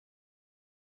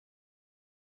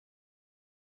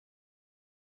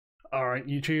Alright,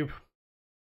 YouTube.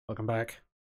 Welcome back.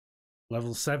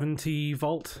 Level 70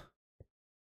 Vault.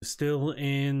 Still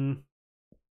in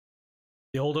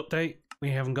the old update.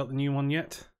 We haven't got the new one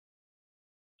yet.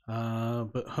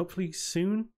 But hopefully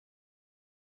soon.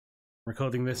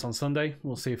 Recording this on Sunday.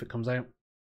 We'll see if it comes out.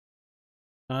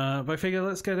 But I figure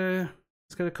let's get a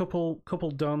couple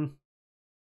done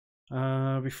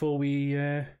before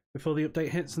the update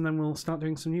hits, and then we'll start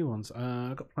doing some new ones.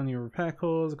 I've got plenty of repair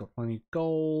cores, I've got plenty of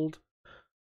gold.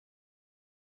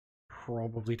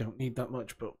 Probably don't need that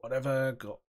much, but whatever.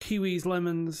 Got kiwis,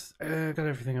 lemons, got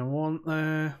everything I want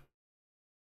there.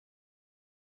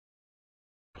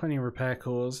 Plenty of repair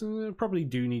cores. Probably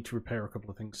do need to repair a couple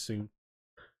of things soon.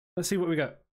 Let's see what we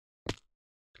got.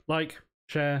 Like,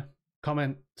 share,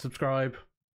 comment, subscribe.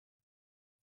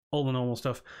 All the normal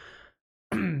stuff.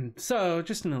 So,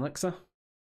 just an elixir.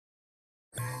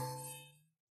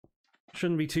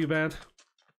 Shouldn't be too bad.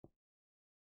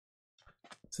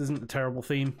 This isn't a terrible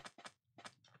theme.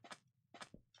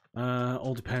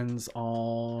 All depends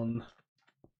on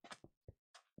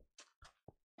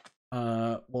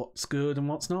what's good and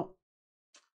what's not.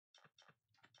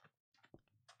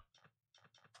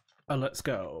 Let's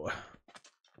go.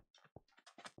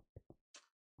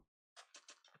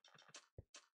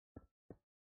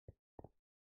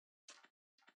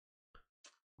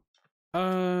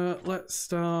 Let's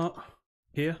start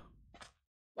here.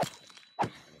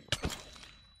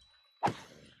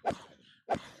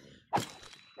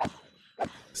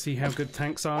 See how good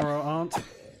tanks are or aren't.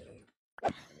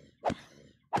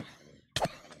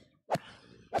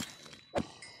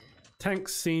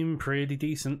 Tanks seem pretty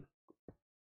decent.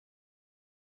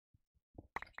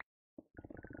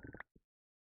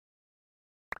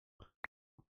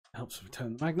 Helps if we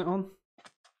turn the magnet on.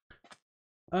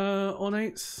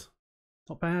 Ornates.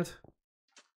 Not bad.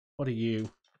 What are you?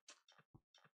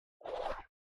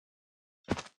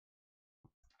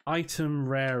 Item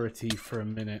rarity for a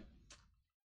minute.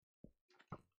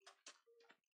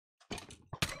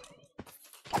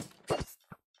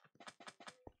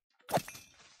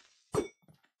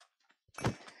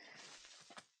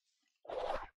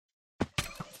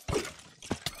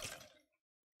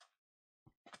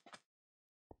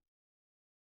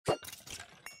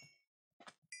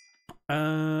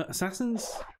 Assassins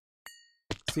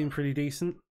seem pretty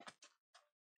decent.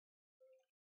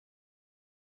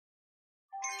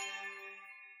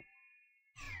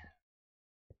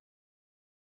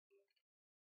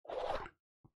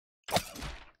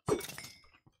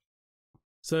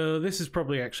 So this is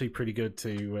probably actually pretty good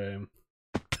to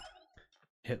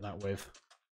hit that with.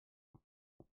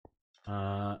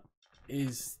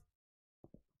 Is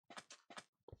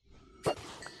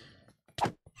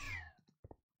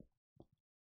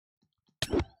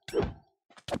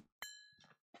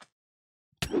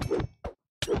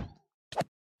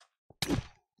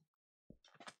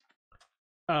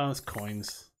oh, it's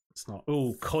coins. It's not.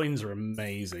 Oh, coins are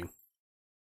amazing.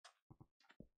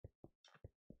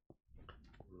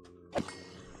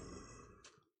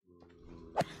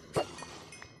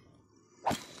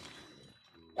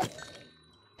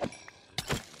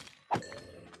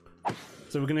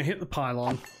 So we're going to hit the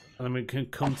pylon, and then we can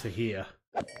come to here.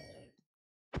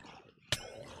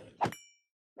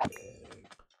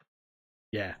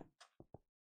 Yeah.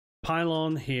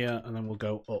 Pylon here, and then we'll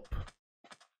go up.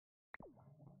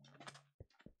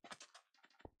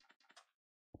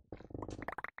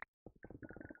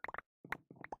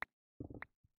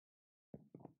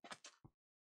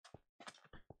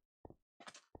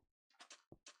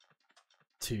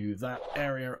 To that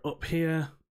area up here.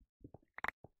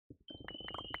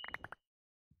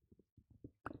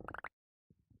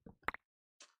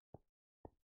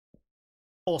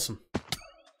 Awesome.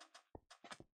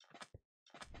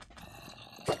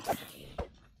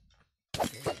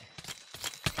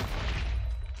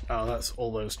 Oh, that's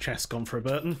all those chests gone for a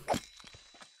Burton.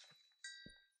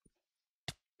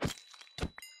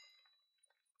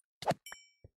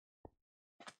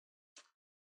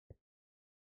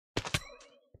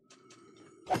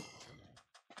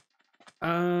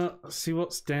 Let's see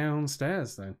what's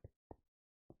downstairs then.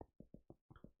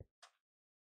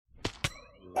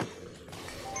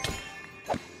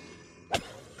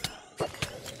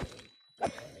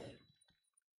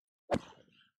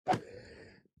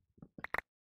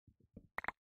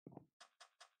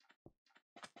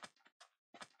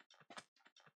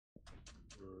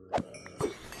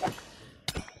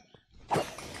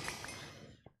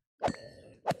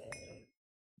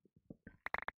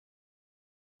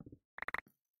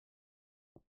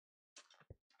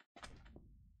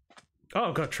 Oh,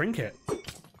 I've got a trinket.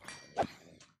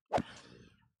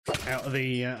 out of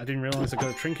the... I didn't realise I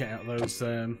got a trinket out of those...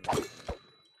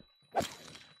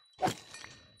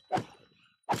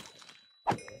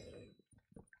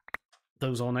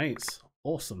 those ornates.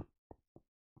 Awesome.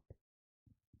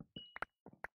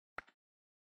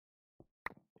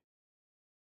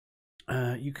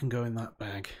 You can go in that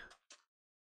bag.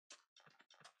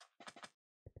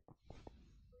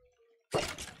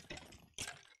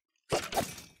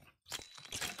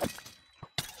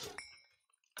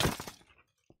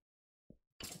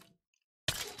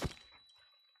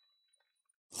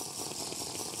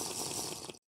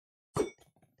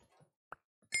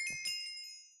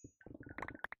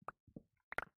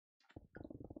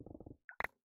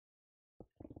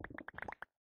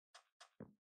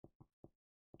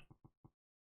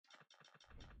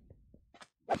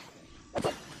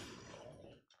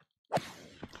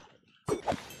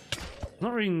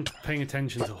 Not really paying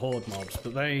attention to horde mobs,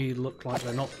 but they look like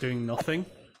they're not doing nothing.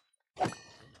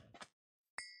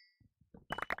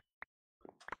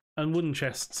 And wooden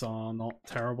chests are not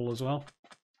terrible as well.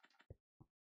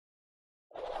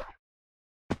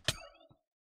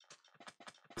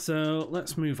 So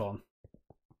let's move on.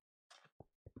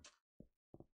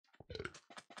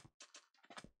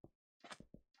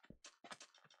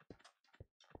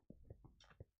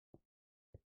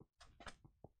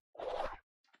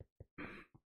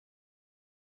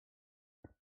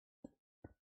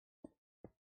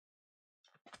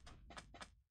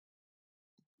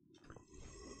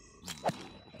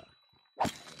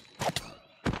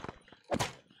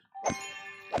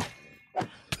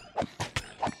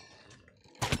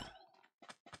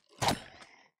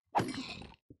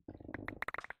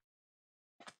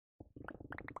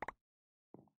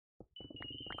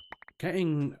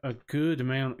 Getting a good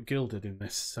amount gilded in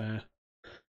this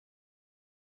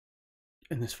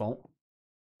vault,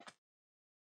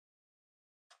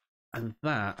 and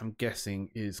that I'm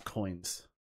guessing is coins.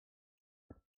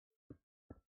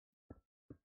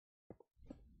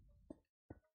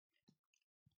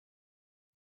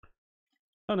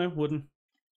 Oh no, wooden.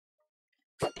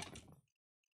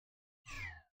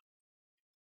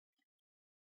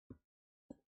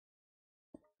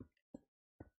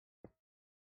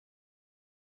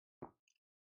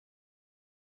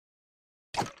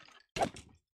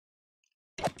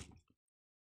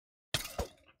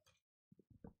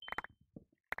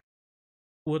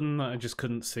 Wooden that I just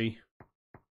couldn't see.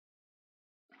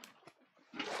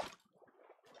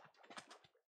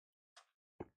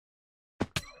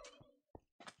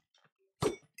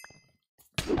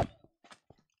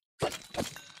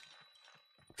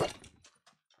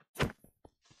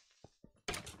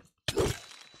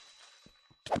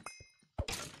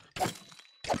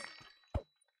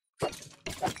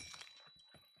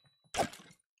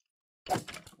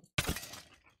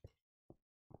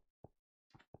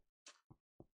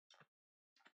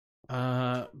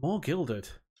 More gilded.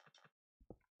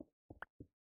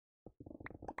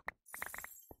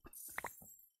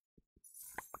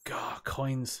 God,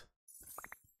 coins.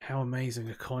 How amazing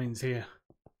are coins here.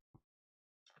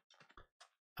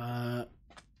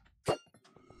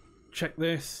 Check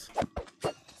this.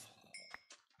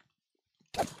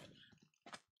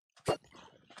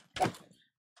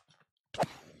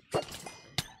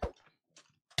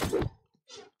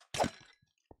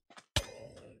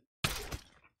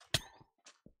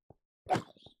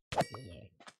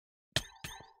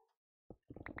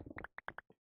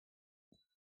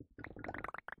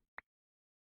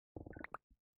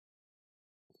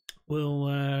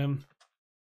 Will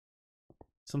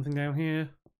something down here?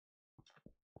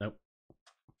 Nope.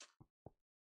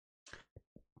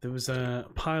 There was a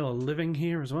pile of living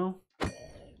here as well.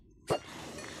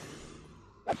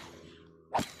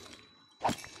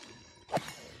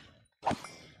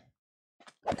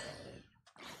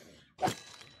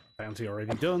 Bounty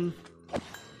already done.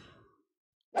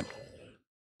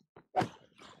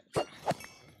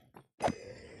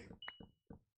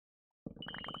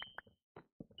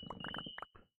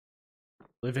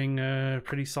 Living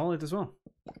pretty solid as well.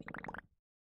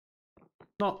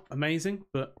 Not amazing,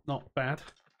 but not bad.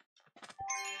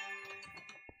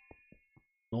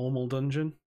 Normal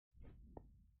dungeon.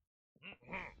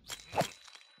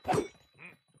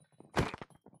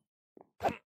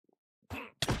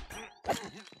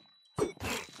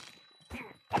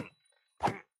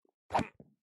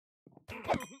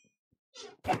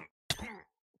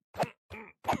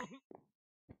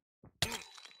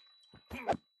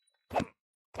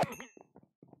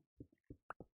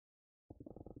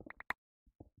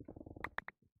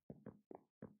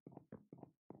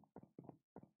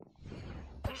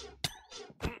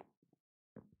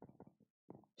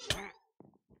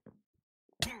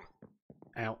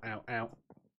 Ow, ow, ow.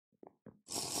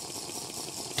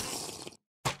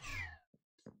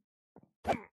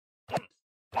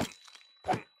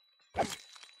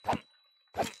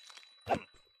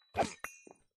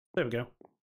 There we go.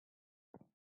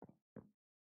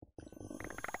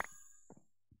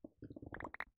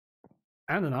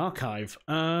 And an archive.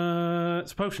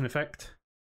 It's a potion effect.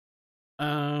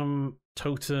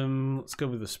 Totem. Let's go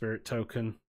with the spirit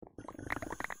token.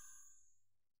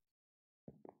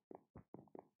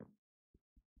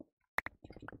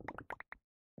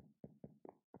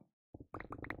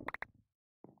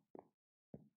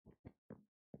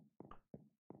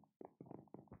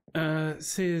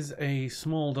 This is a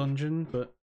small dungeon,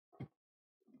 but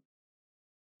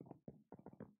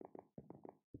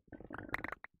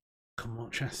come on,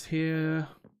 chest here.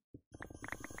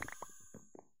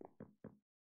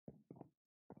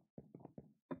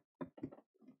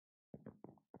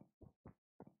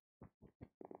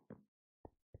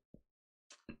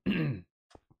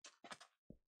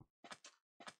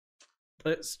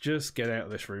 Let's just get out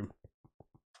of this room.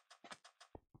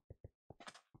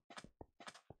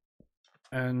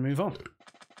 And move on.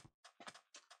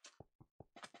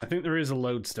 I think there is a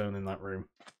lodestone in that room.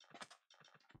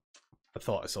 I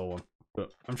thought I saw one,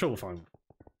 but I'm sure we'll find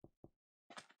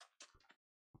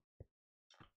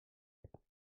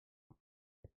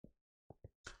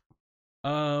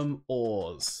one.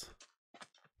 Ores.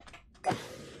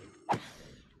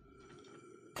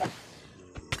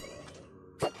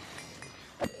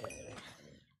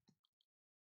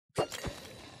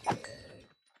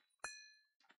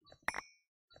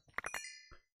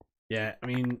 Yeah, I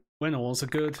mean, when ores are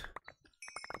good.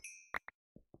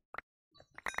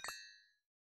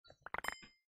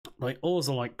 Like, ores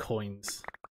are like coins.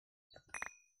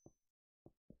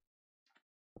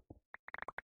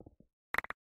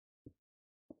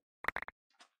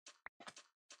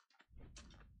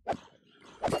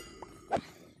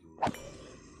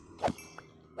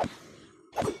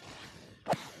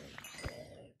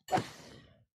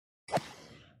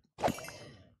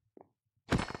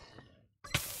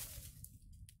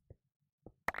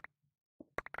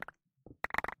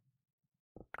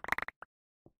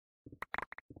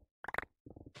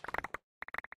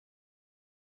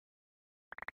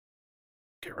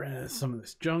 Get rid of some of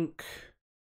this junk.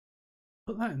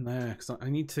 Put that in there because I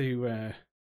need to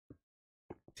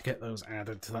get those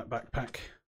added to that backpack.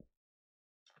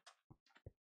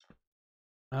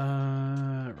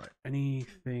 Right.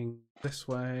 Anything this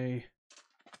way?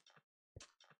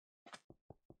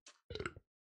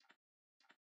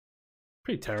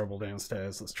 Pretty terrible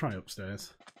downstairs. Let's try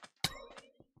upstairs.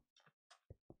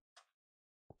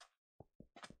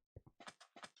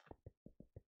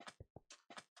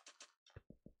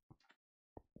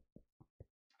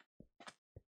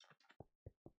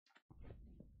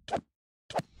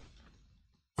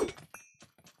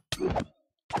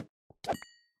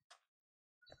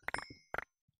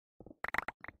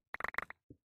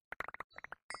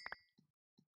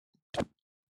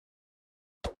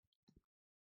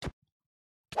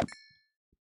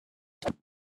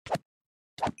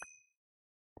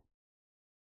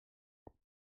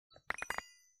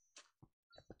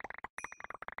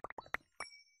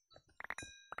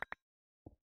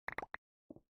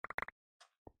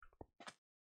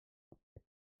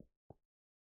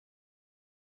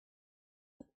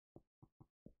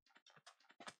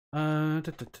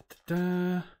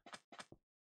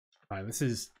 Right, this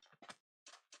is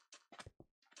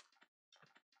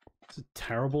a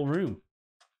terrible room.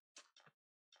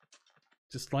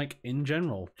 Just like in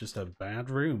general, just a bad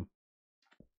room.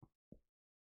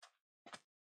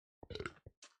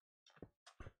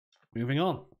 Moving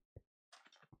on.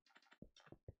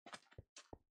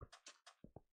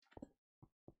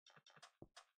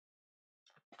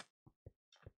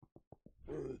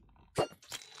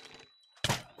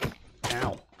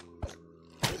 Ow.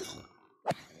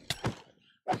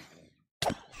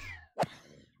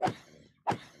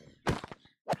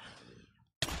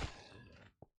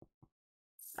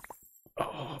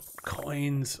 Oh,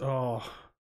 coins. Oh.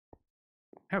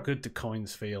 How good do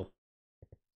coins feel?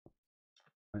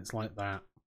 It's like that.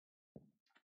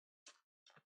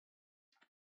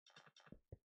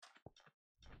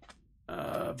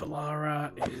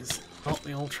 Valara is not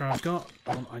the ultra I've got.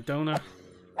 I want Idona.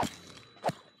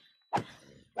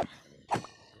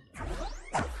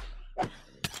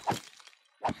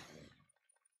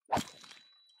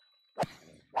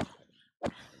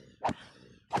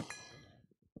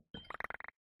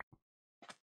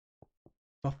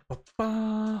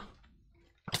 Ba-ba-ba.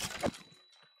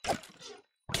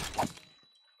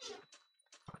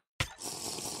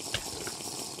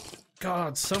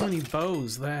 God, so many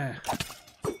bows there.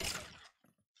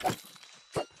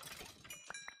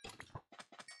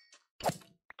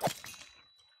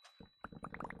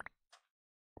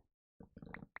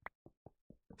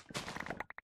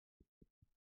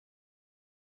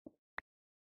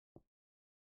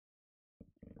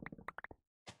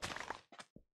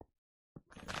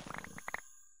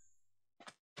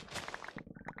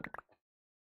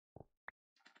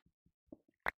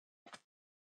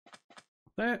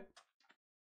 There. I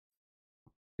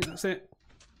think that's it.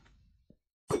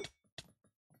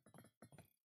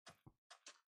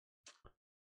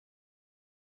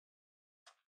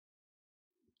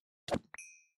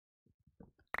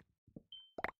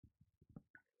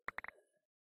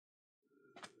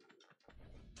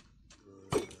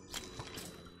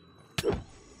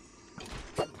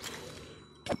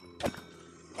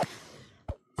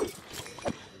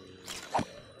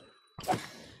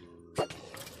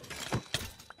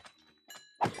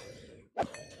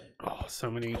 So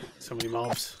many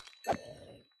mobs.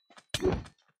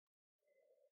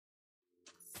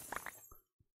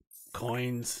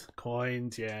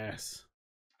 Coins, yes.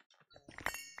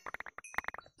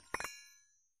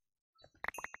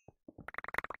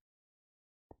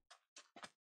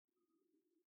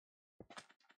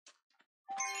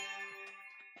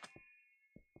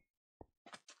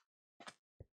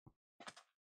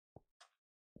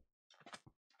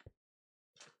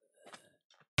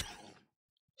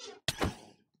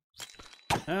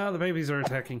 Ah, the babies are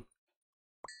attacking.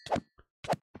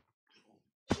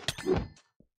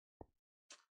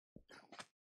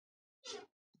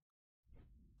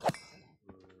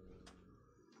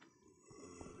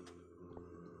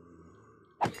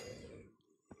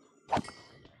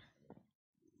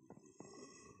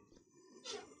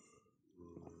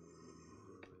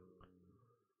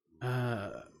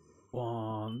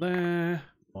 One there,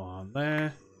 one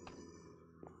there.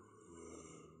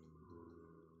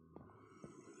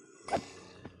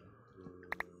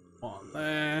 One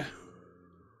there.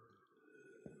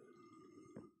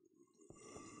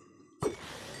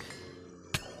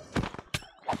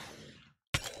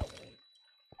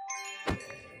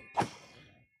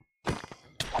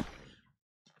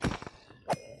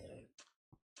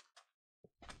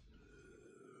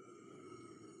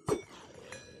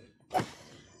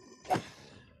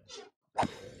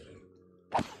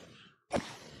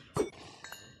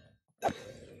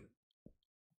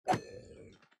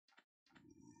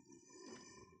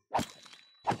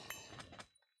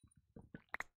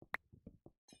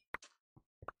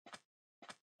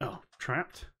 Oh,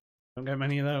 trapped. Don't get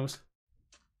many of those.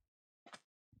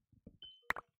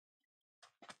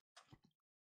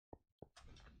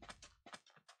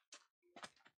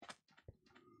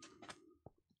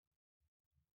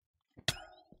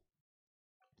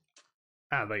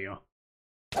 Ah, there you are.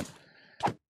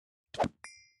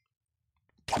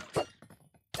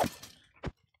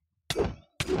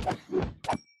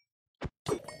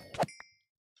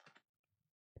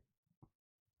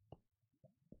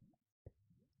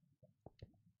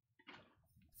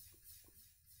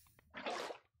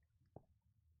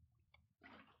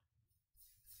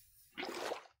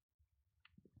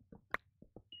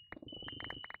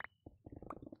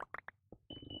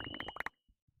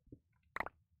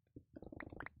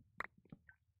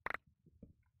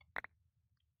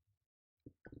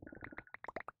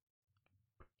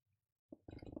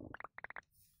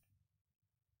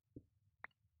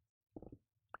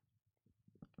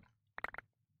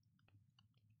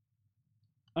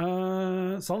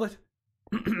 Solid.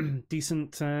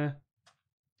 Decent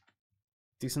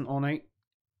ornate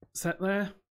set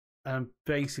there. I'm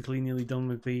basically nearly done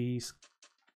with these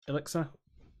Elixir.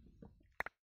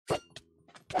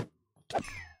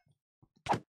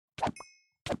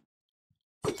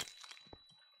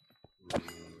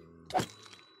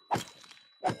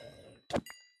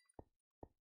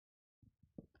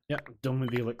 Yep, done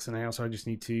with the Elixir now, so I just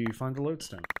need to find the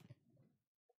lodestone.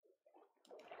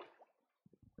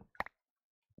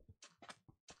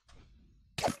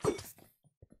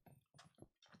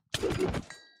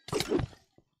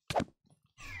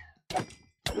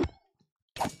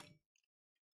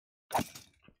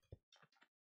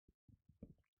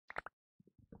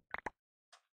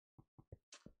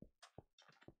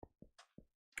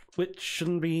 Which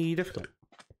shouldn't be difficult.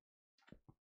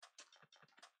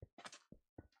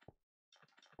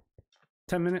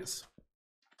 $10.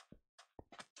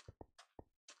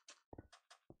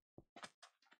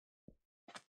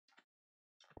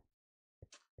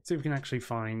 See if we can actually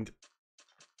find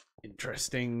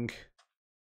interesting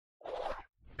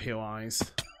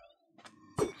POIs.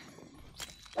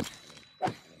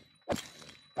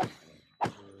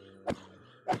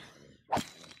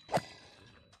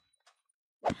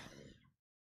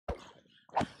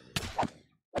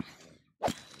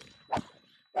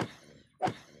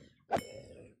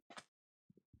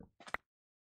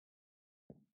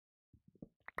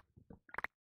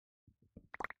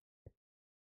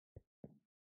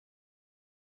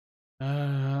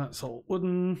 That's all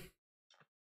wooden.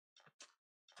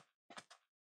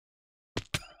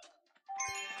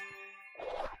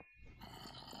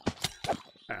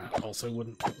 Also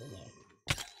wouldn't.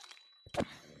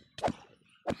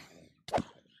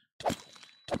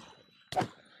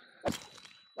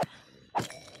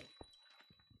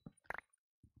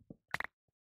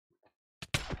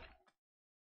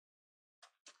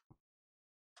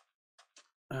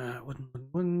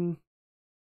 Wouldn't.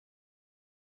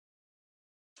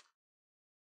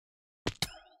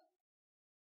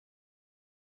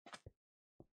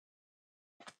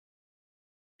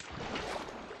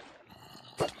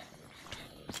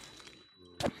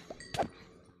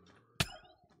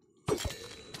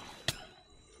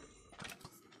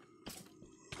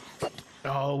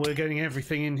 Oh, we're getting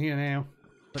everything in here now.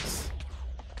 Let's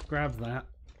grab that.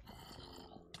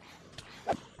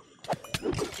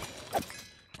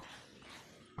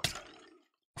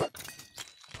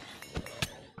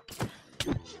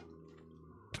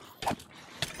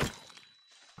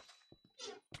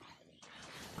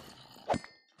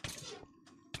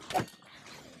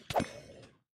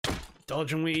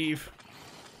 Dodge and weave.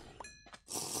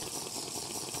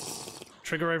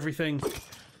 Trigger everything.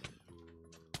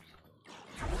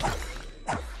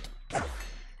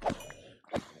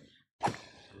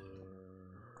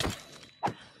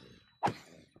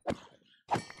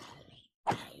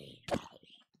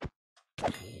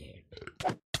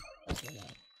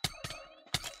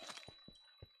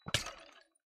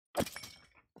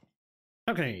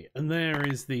 Okay, and there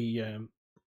is the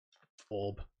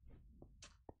orb.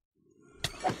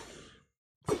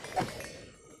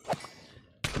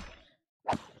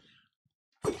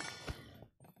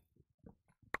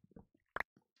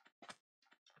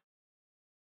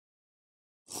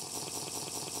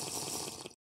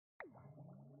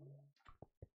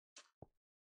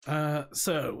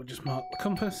 So we'll just mark the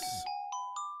compass.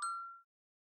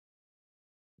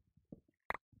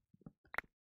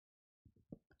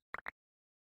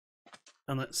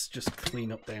 And let's just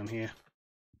clean up down here.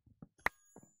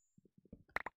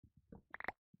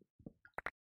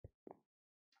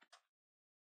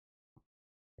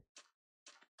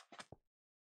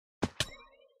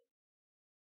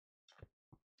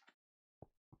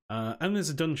 And there's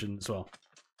a dungeon as well.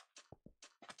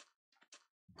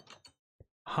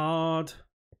 Hard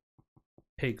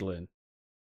Piglin.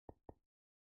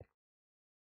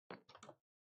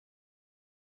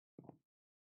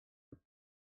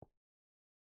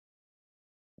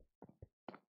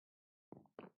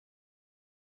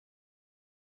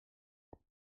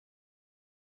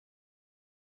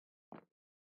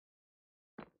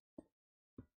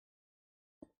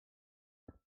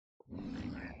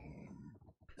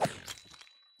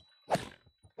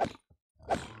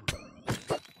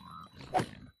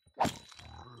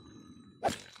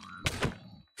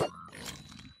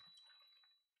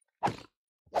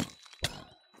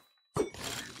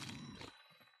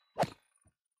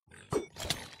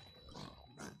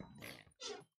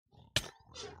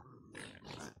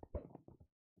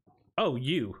 Oh,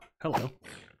 you. Hello.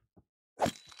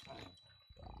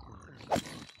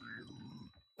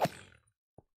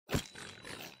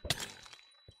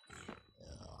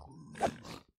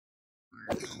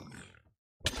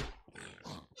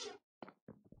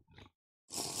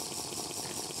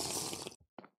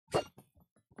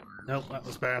 Nope, that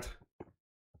was bad.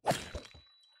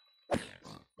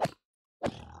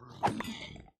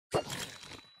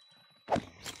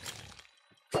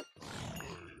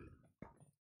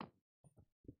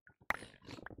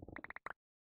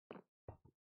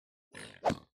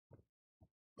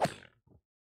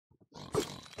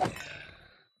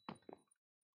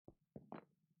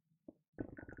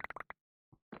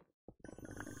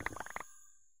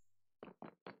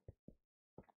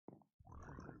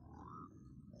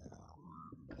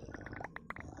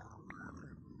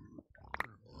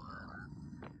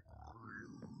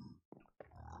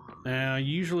 Now,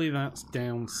 usually that's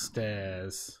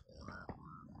downstairs.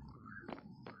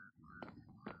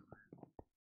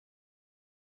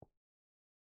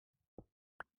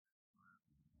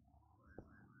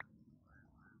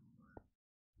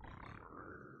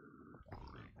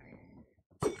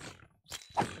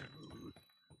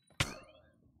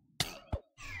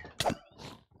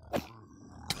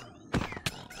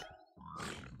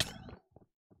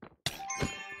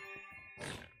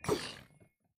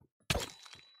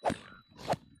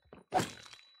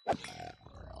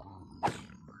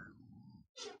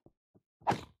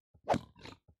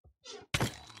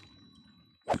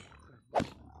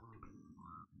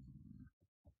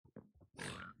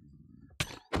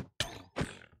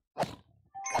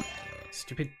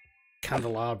 Stupid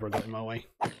candelabra got in my way.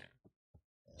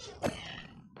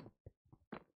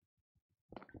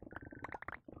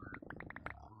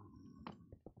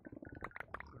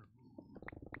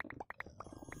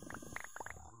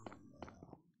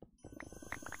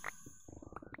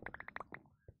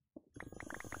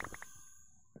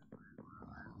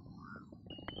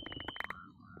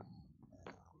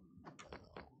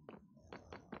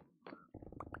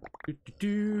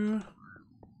 do.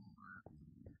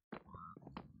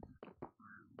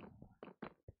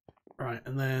 Right,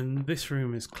 and then this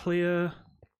room is clear.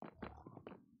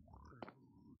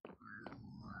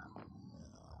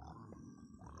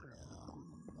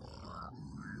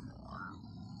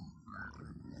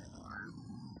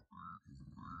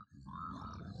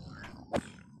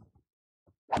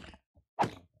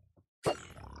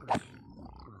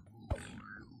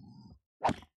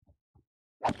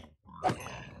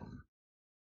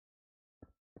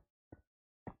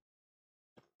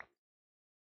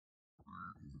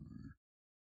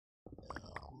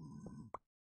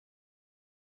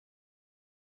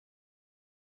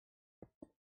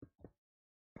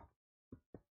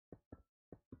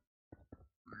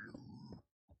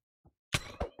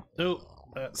 Oh,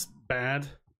 that's bad.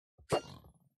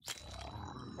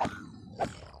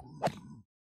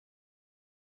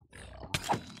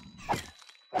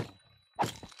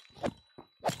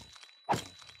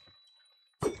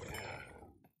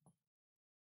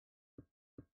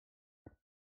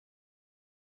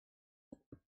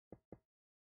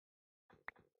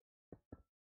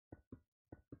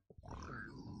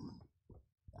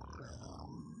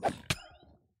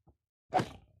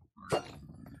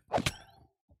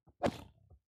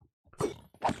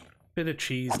 Bit of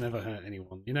cheese never hurt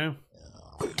anyone, you know?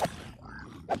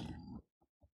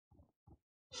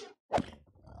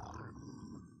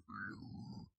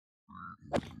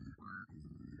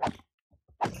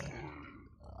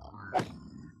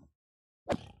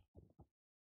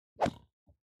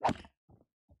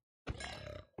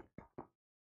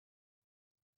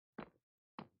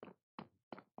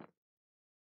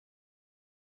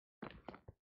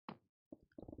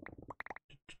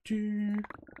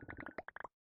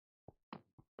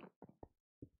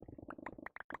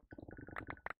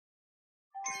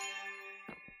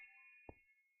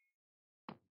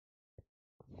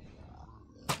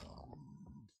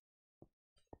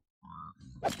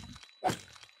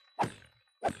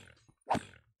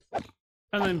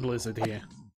 And then Blizzard here.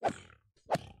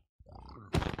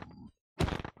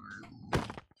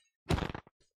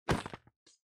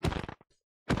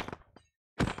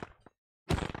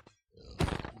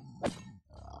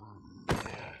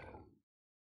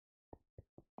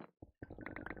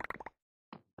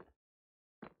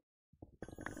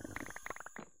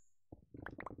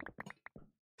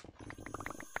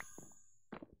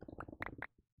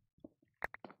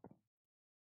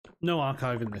 No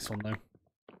archive in this one, though.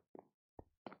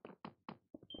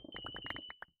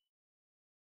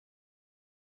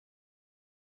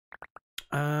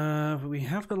 But we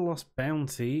have got a lost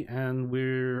bounty, and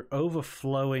we're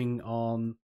overflowing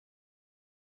on...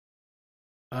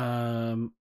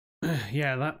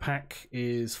 yeah, that pack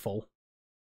is full.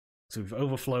 So we've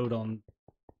overflowed on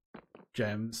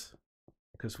gems,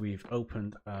 because we've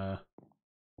opened a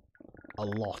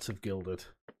lot of Gilded.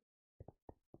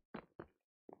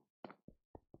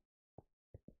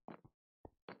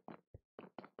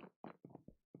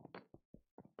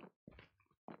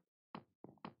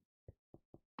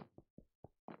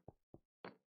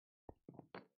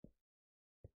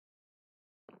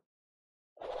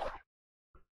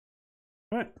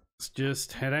 Right, let's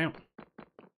just head out.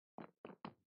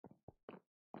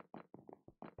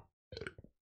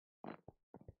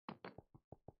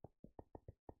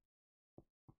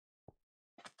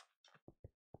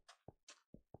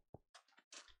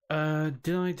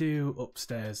 Did I do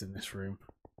upstairs in this room?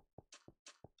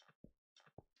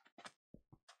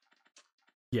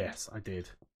 Yes, I did.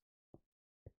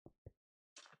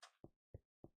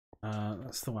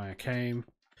 That's the way I came.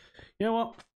 You know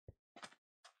what?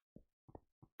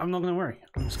 I'm not going to worry.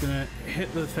 I'm just going to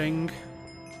hit the thing.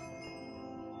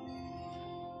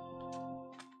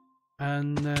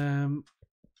 And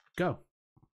go.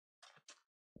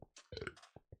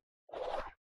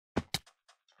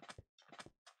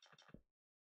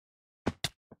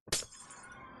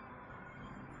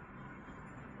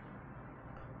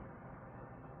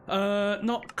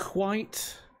 Not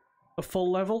quite a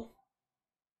full level.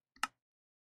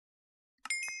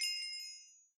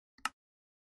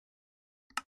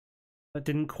 That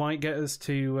didn't quite get us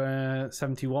to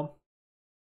 71.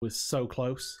 Was so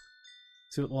close.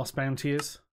 See what the lost bounty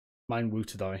is? Mine Wu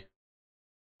to die.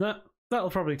 That'll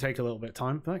probably take a little bit of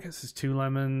time. But that gets us 2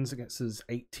 lemons. It gets us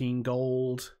 18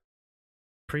 gold.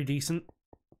 Pretty decent.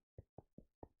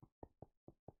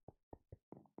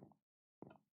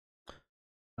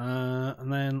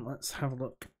 And then let's have a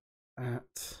look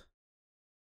at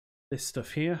this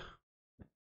stuff here.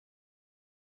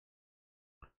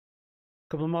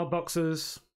 Couple of mod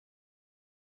boxes.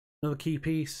 Another key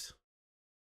piece.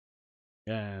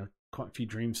 Yeah, quite a few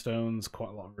dreamstones, quite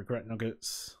a lot of regret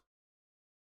nuggets.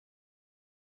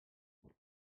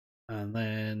 And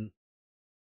then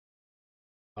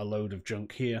a load of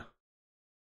junk here.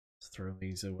 Let's throw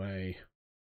these away.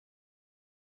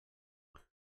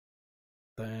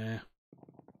 There.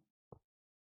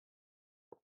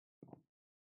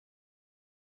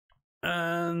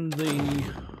 And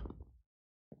the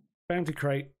bounty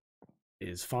crate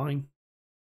is fine.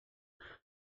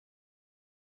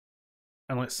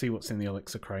 And let's see what's in the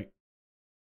elixir crate.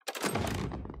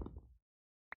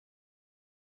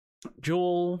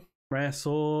 Jewel, rare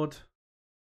sword.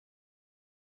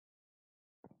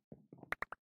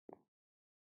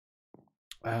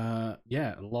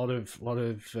 Yeah, a lot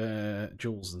of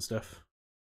jewels and stuff.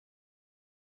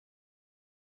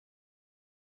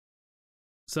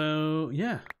 So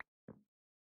yeah,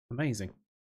 amazing.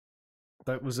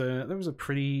 That was a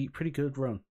pretty good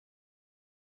run.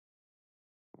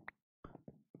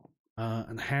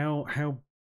 And how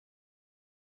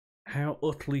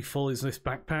utterly full is this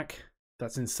backpack?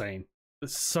 That's insane.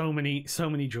 There's so many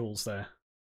jewels there.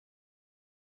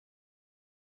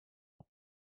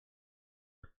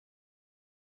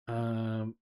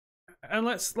 And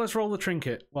let's roll the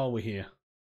trinket while we're here.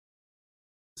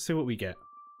 See what we get.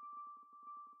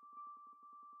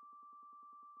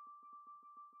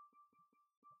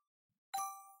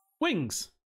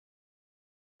 Wings.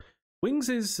 Wings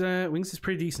is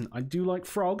pretty decent. I do like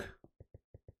frog,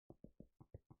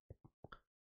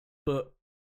 but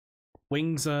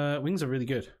wings are really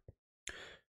good.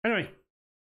 Anyway,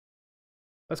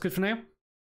 that's good for now.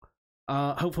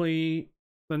 Hopefully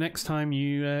the next time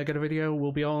you get a video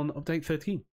will be on update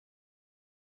 13.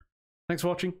 Thanks for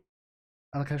watching.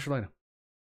 I'll catch you later.